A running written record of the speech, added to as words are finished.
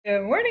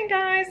Good morning,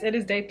 guys. It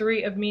is day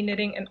 3 of me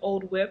knitting an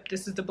old WIP.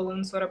 This is the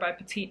balloon sweater by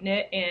Petite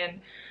Knit,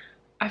 and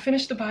I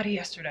finished the body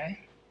yesterday.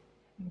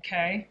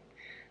 Okay,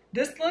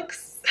 this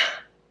looks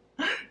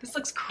this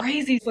looks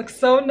crazy. This looks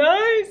so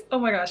nice. Oh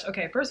my gosh.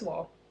 Okay, first of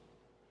all,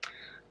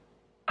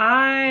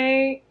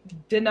 I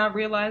did not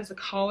realize the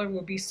collar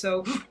would be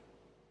so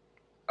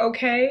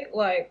okay.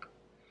 Like,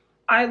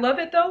 I love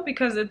it though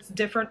because it's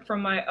different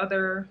from my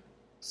other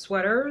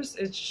sweaters.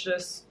 It's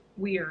just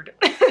weird.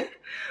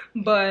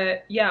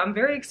 But yeah, I'm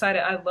very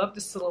excited. I love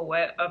the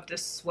silhouette of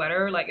this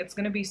sweater. Like, it's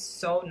gonna be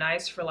so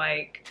nice for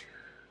like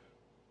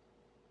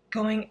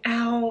going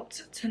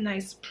out to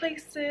nice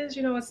places.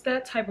 You know, it's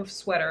that type of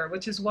sweater,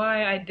 which is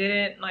why I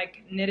didn't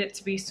like knit it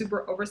to be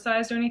super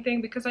oversized or anything,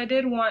 because I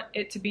did want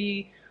it to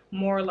be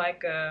more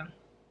like a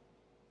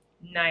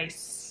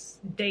nice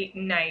date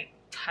night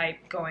type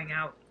going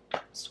out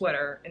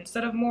sweater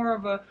instead of more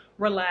of a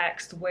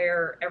relaxed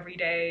wear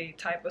everyday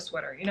type of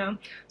sweater, you know?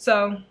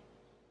 So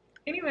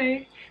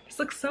anyway, this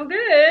looks so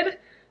good,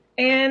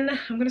 and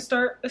I'm gonna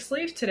start a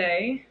sleeve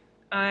today.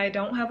 I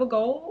don't have a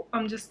goal,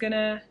 I'm just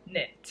gonna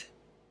knit.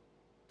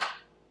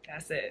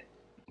 That's it.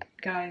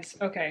 Guys,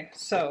 okay,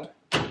 so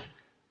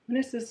when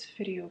is this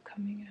video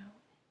coming out?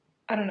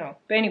 I don't know,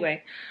 but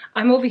anyway,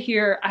 I'm over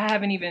here.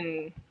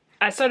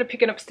 I started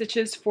picking up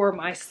stitches for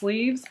my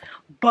sleeves,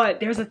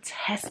 but there's a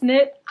test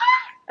knit.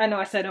 I know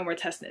I said no more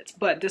test knits,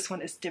 but this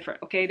one is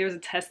different, okay? There's a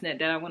test knit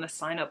that I want to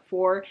sign up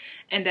for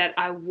and that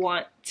I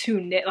want to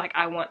knit. Like,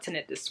 I want to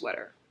knit this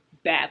sweater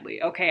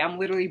badly, okay? I'm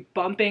literally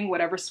bumping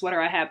whatever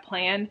sweater I have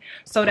planned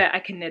so that I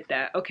can knit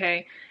that,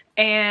 okay?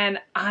 And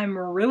I'm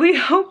really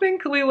hoping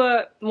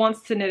Kalila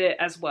wants to knit it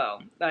as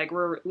well. Like,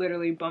 we're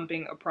literally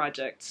bumping a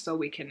project so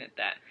we can knit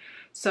that.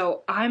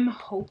 So I'm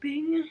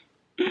hoping,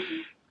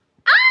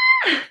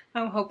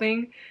 I'm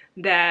hoping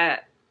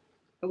that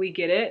we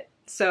get it.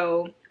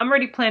 So I'm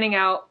already planning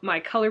out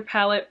my color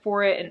palette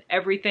for it and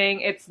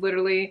everything. It's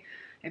literally,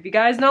 if you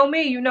guys know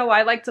me, you know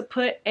I like to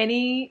put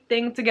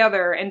anything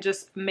together and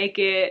just make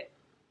it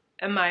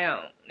my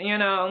own, you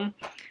know,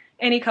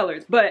 any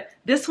colors. But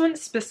this one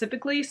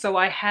specifically, so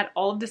I had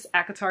all of this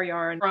Akatar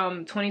yarn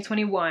from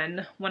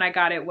 2021 when I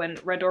got it, when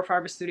Red Door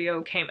Fiber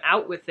Studio came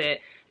out with it,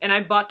 and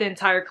I bought the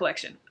entire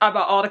collection. I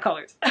bought all the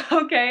colors,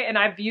 okay? And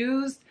I've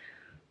used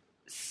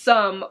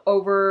some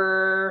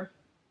over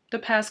the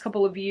past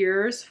couple of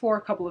years for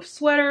a couple of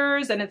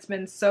sweaters, and it's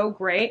been so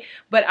great.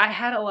 But I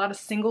had a lot of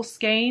single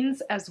skeins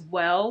as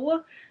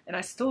well, and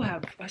I still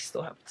have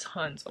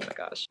tons. Oh my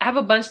gosh, I have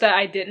a bunch that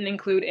I didn't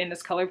include in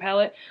this color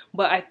palette,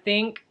 but I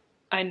think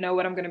I know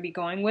what I'm gonna be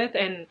going with,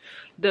 and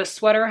the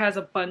sweater has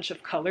a bunch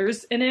of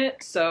colors in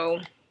it, so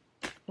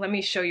let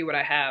me show you what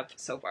I have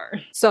so far.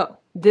 So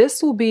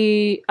this will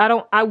be,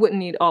 I wouldn't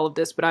need all of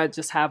this, but I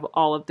just have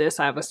all of this.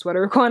 I have a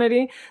sweater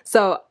quantity.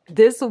 So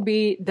this will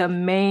be the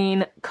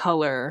main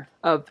color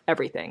of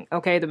everything,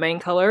 okay? The main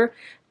color.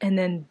 And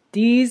then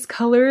these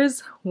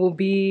colors will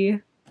be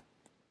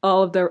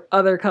all of the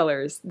other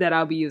colors that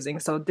I'll be using.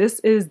 So this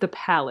is the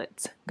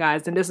palette,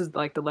 guys. And this is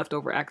like the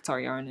leftover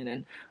Akatar yarn and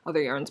then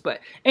other yarns. But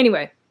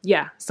anyway,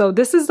 yeah. So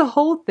this is the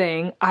whole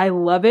thing. I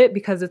love it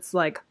because it's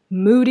like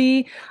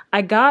moody.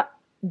 I got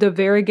the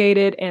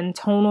variegated and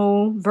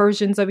tonal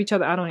versions of each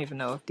other. I don't even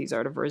know if these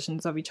are the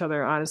versions of each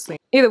other, honestly.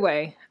 Either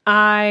way,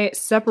 I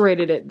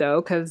separated it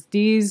though, because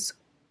these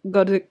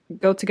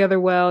go together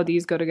well,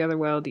 these go together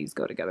well, these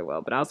go together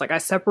well. But I was like, I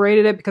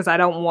separated it because I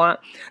don't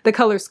want the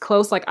colors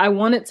close. Like, I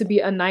want it to be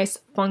a nice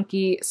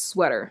funky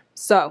sweater.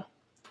 So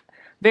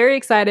very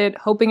excited,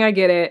 hoping I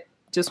get it.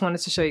 Just wanted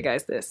to show you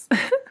guys this.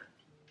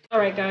 All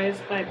right, guys,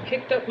 I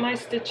picked up my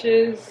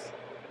stitches.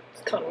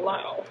 It's kind of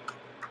loud.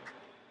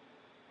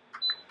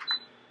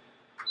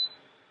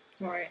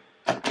 All right,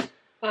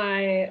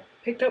 I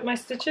picked up my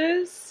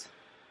stitches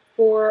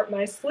for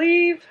my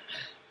sleeve.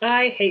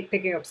 I hate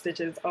picking up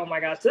stitches. Oh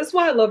my gosh, this is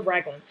why I love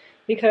Raglan,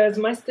 because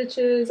my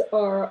stitches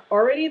are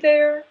already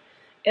there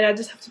and I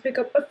just have to pick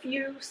up a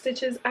few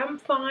stitches. I'm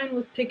fine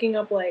with picking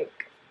up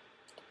like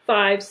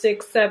 5,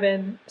 6,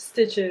 7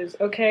 stitches,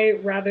 okay,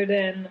 rather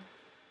than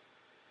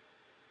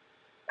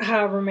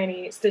however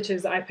many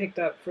stitches I picked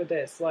up for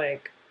this.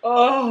 Like,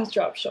 oh,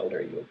 drop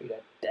shoulder, you will be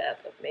the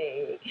death of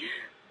me.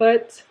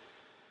 But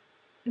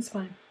it's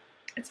fine.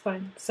 It's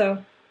fine.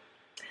 So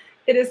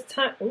it is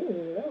time.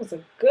 Ooh, that was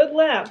a good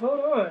lap. Hold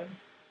on.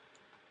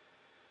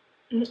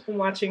 I'm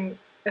watching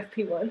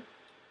FP1.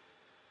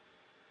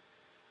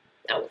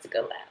 That was a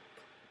good lap.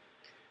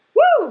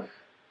 Woo!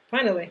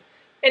 Finally.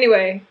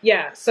 Anyway,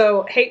 yeah,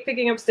 so hate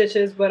picking up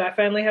stitches, but I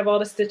finally have all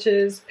the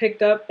stitches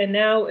picked up, and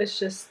now it's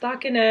just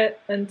stockinette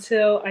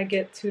until I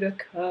get to the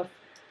cuff.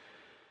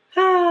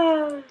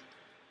 Ah,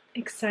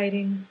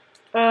 exciting.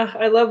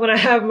 I love when I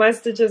have my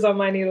stitches on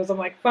my needles. I'm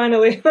like,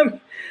 finally. I'm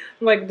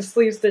like, the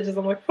sleeve stitches.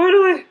 I'm like,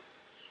 finally.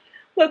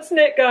 Let's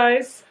knit,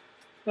 guys.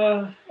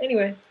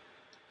 Anyway,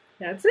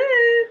 that's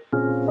it.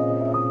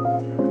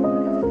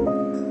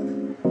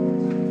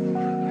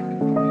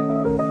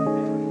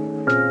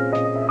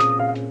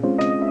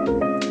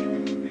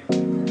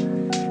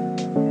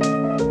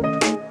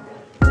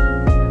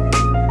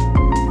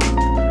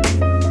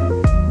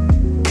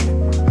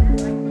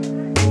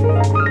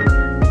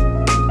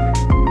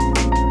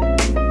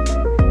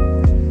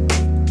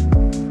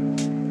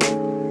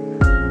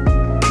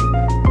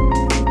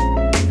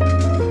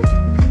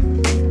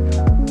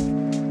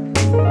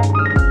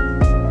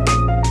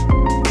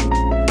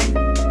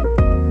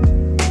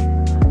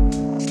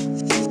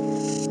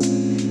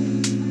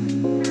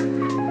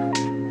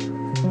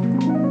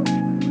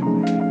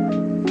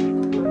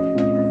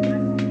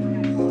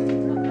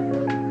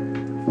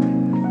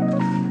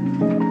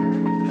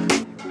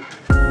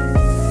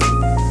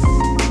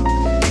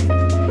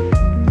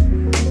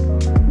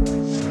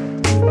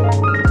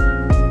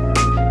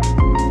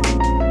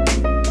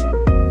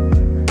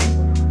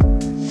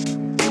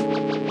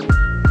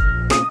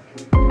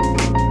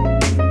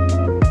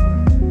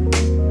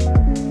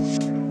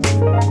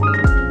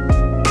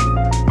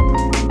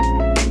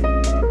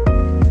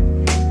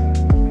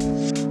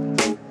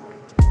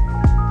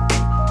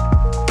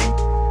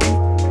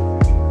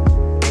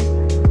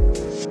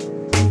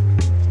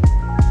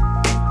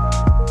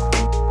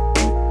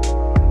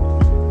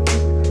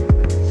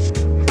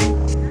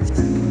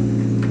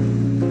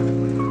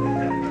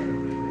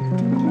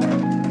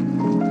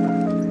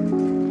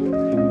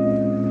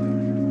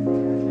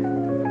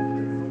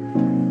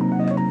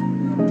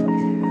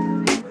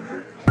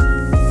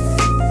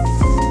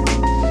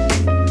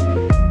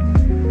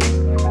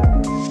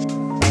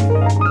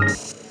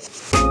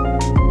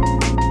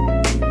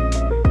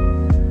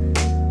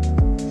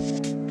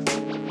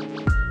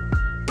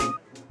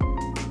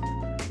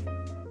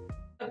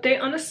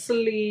 update on the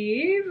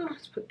sleeve.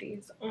 Let's put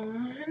these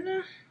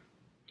on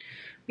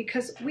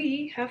because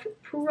we have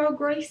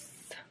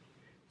progress.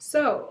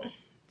 So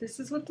this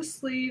is what the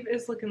sleeve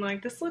is looking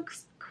like. This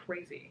looks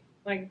crazy.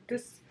 Like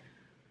this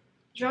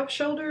drop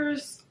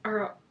shoulders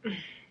are,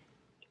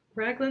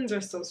 raglans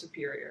are so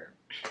superior.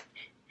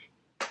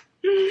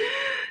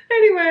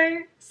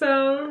 Anyway,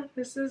 so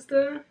this is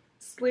the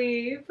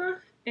sleeve,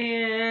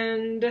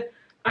 and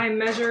I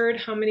measured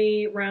how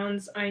many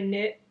rounds I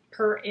knit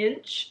per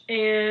inch,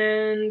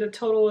 and the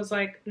total is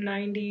like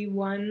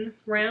 91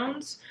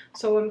 rounds.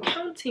 So I'm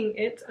counting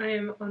it. I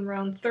am on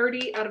round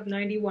 30 out of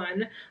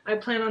 91. I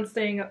plan on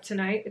staying up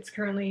tonight. It's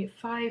currently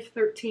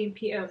 5:13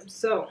 p.m.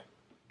 So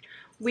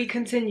we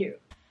continue.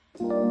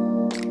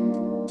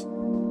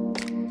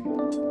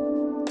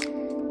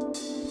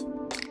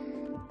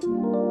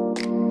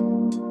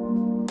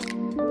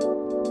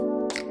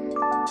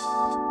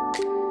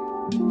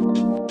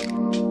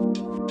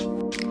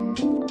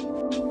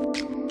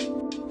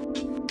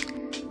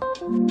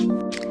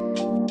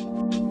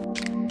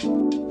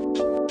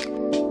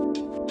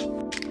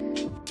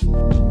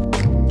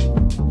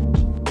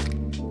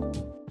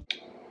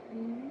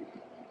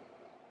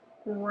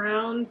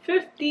 Round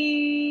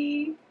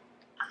 50.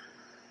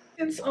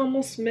 It's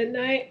almost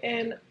midnight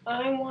and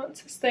I want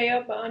to stay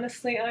up, but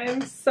honestly I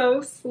am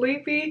so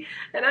sleepy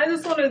and I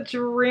just want to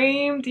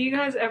dream. Do you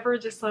guys ever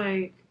just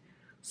like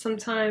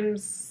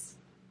sometimes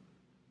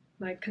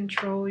like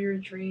control your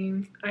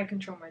dream? I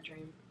control my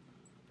dream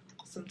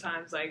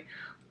sometimes, like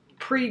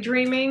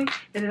pre-dreaming,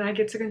 and then I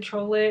get to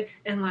control it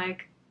and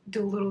like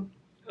do a little,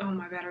 oh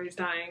my battery's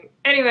dying.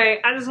 Anyway,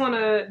 I just want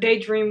to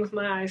daydream with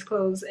my eyes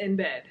closed in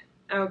bed.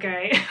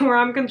 Okay, where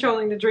I'm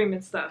controlling the dream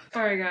and stuff.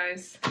 Alright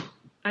guys,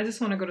 I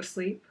just want to go to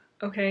sleep.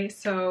 Okay,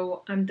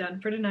 so I'm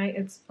done for tonight.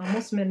 It's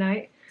almost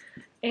midnight.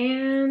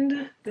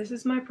 And this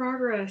is my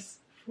progress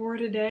for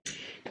today.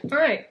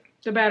 Alright,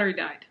 the battery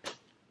died.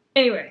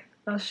 Anyway,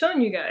 I was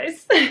showing you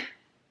guys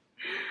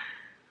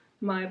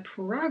my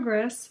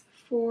progress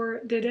for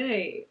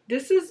today.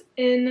 This is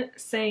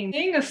insane.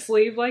 Seeing a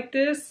sleeve like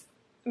this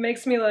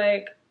makes me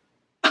like,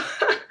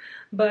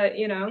 but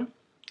you know,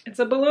 it's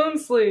a balloon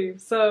sleeve,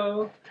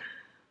 so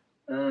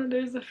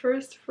there's a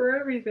first for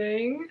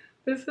everything.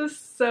 This is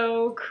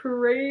so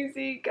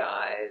crazy,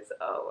 guys.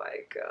 Oh my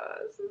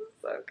gosh, this is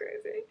so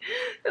crazy.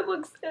 It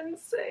looks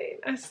insane.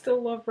 I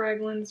still love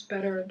raglans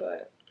better,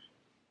 but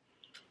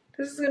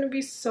this is gonna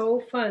be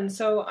so fun.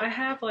 So I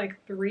have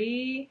like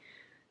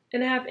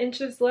 3.5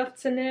 inches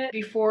left to knit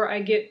before I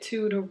get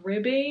to the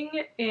ribbing,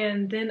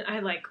 and then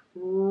I like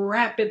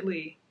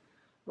rapidly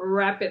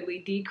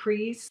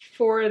decrease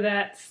for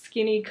that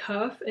skinny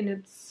cuff, and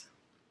it's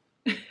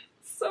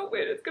so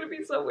weird. It's gonna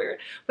be so weird,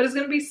 but it's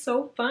gonna be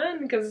so fun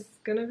because it's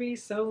gonna be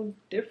so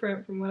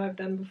different from what I've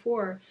done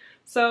before.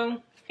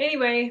 So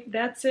anyway,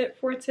 that's it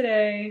for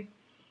today.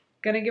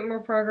 Gonna get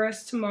more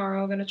progress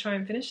tomorrow. Gonna try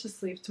and finish the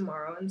sleeve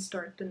tomorrow and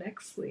start the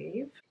next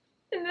sleeve,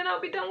 and then I'll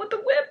be done with the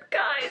WIP,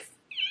 guys.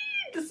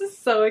 This is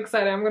so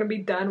exciting. I'm gonna be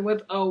done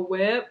with a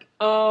WIP.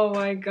 Oh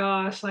my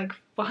gosh, like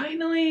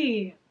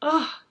finally.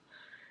 Oh,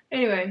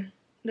 anyway,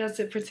 that's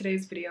it for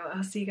today's video.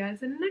 I'll see you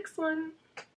guys in the next one.